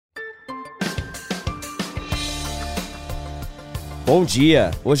Bom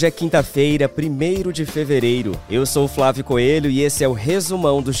dia! Hoje é quinta-feira, 1º de fevereiro. Eu sou o Flávio Coelho e esse é o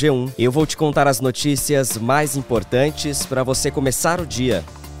resumão do G1. Eu vou te contar as notícias mais importantes para você começar o dia.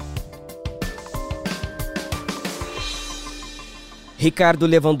 Ricardo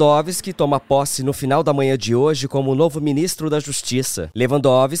Lewandowski toma posse no final da manhã de hoje como novo ministro da Justiça.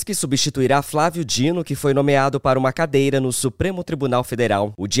 Lewandowski substituirá Flávio Dino, que foi nomeado para uma cadeira no Supremo Tribunal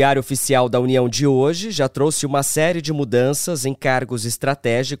Federal. O Diário Oficial da União de hoje já trouxe uma série de mudanças em cargos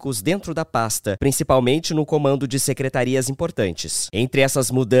estratégicos dentro da pasta, principalmente no comando de secretarias importantes. Entre essas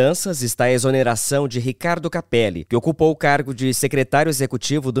mudanças está a exoneração de Ricardo Capelli, que ocupou o cargo de secretário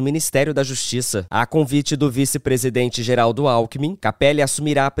executivo do Ministério da Justiça. A convite do vice-presidente Geraldo Alckmin, Capelli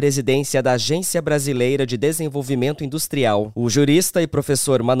assumirá a presidência da Agência Brasileira de Desenvolvimento Industrial. O jurista e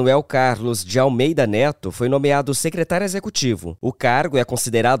professor Manuel Carlos de Almeida Neto foi nomeado secretário executivo. O cargo é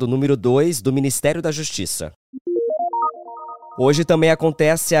considerado o número 2 do Ministério da Justiça. Hoje também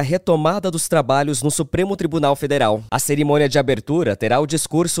acontece a retomada dos trabalhos no Supremo Tribunal Federal. A cerimônia de abertura terá o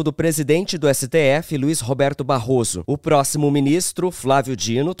discurso do presidente do STF, Luiz Roberto Barroso. O próximo ministro, Flávio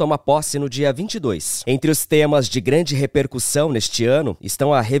Dino, toma posse no dia 22. Entre os temas de grande repercussão neste ano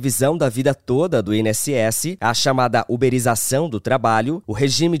estão a revisão da vida toda do INSS, a chamada uberização do trabalho, o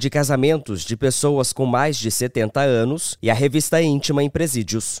regime de casamentos de pessoas com mais de 70 anos e a revista íntima em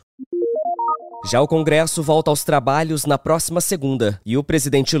presídios. Já o Congresso volta aos trabalhos na próxima segunda e o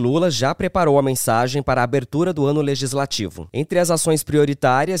presidente Lula já preparou a mensagem para a abertura do ano legislativo. Entre as ações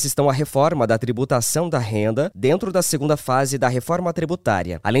prioritárias estão a reforma da tributação da renda dentro da segunda fase da reforma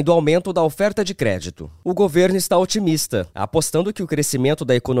tributária, além do aumento da oferta de crédito. O governo está otimista, apostando que o crescimento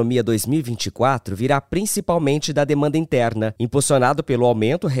da economia 2024 virá principalmente da demanda interna, impulsionado pelo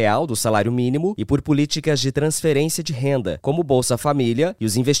aumento real do salário mínimo e por políticas de transferência de renda, como Bolsa Família e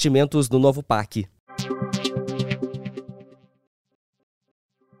os investimentos do novo PAC.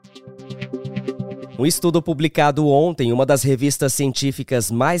 Um estudo publicado ontem em uma das revistas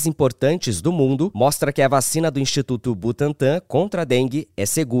científicas mais importantes do mundo mostra que a vacina do Instituto Butantan contra a dengue é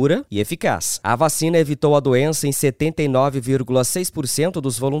segura e eficaz. A vacina evitou a doença em 79,6%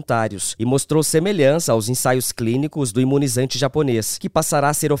 dos voluntários e mostrou semelhança aos ensaios clínicos do imunizante japonês, que passará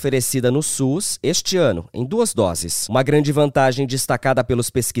a ser oferecida no SUS este ano, em 2 doses. Uma grande vantagem destacada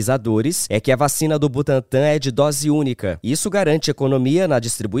pelos pesquisadores é que a vacina do Butantan é de dose única. Isso garante economia na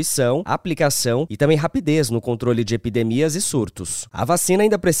distribuição, aplicação e também rapidez no controle de epidemias e surtos. A vacina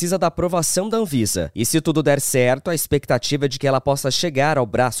ainda precisa da aprovação da Anvisa, e se tudo der certo, a expectativa é de que ela possa chegar ao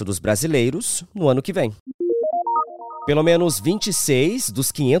braço dos brasileiros no ano que vem. Pelo menos 26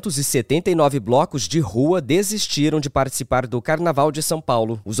 dos 579 blocos de rua desistiram de participar do Carnaval de São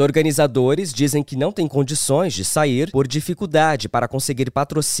Paulo. Os organizadores dizem que não têm condições de sair por dificuldade para conseguir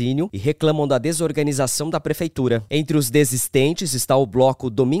patrocínio e reclamam da desorganização da prefeitura. Entre os desistentes está o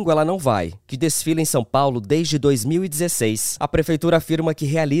bloco Domingo Ela Não Vai, que desfila em São Paulo desde 2016. A prefeitura afirma que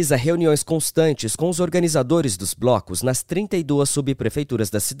realiza reuniões constantes com os organizadores dos blocos nas 32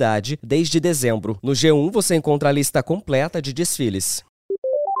 subprefeituras da cidade desde dezembro. No G1 você encontra a lista completa de desfiles.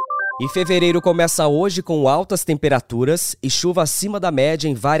 E fevereiro começa hoje com altas temperaturas e chuva acima da média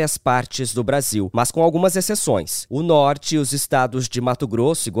em várias partes do Brasil, mas com algumas exceções. O norte e os estados de Mato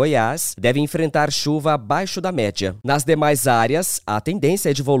Grosso e Goiás devem enfrentar chuva abaixo da média. Nas demais áreas, a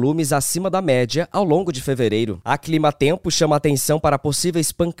tendência é de volumes acima da média ao longo de fevereiro. A Climatempo chama atenção para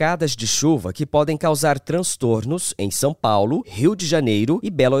possíveis pancadas de chuva que podem causar transtornos em São Paulo, Rio de Janeiro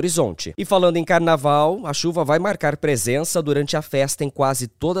e Belo Horizonte. E falando em carnaval, a chuva vai marcar presença durante a festa em quase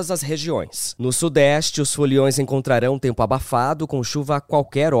todas as regiões. No sudeste, os foliões encontrarão tempo abafado com chuva a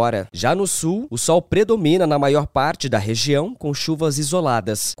qualquer hora. Já no sul, o sol predomina na maior parte da região com chuvas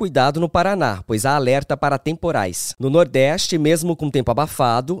isoladas. Cuidado no Paraná, pois há alerta para temporais. No nordeste, mesmo com tempo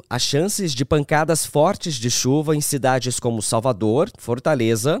abafado, há chances de pancadas fortes de chuva em cidades como Salvador,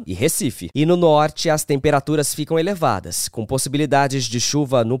 Fortaleza e Recife. E no norte, as temperaturas ficam elevadas, com possibilidades de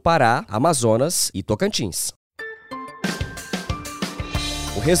chuva no Pará, Amazonas e Tocantins.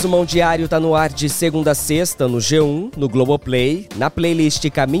 O resumão diário está no ar de segunda a sexta no G1, no Globoplay, na playlist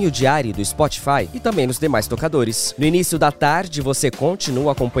Caminho Diário do Spotify e também nos demais tocadores. No início da tarde, você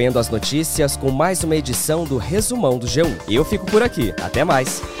continua acompanhando as notícias com mais uma edição do Resumão do G1. Eu fico por aqui. Até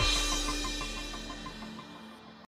mais!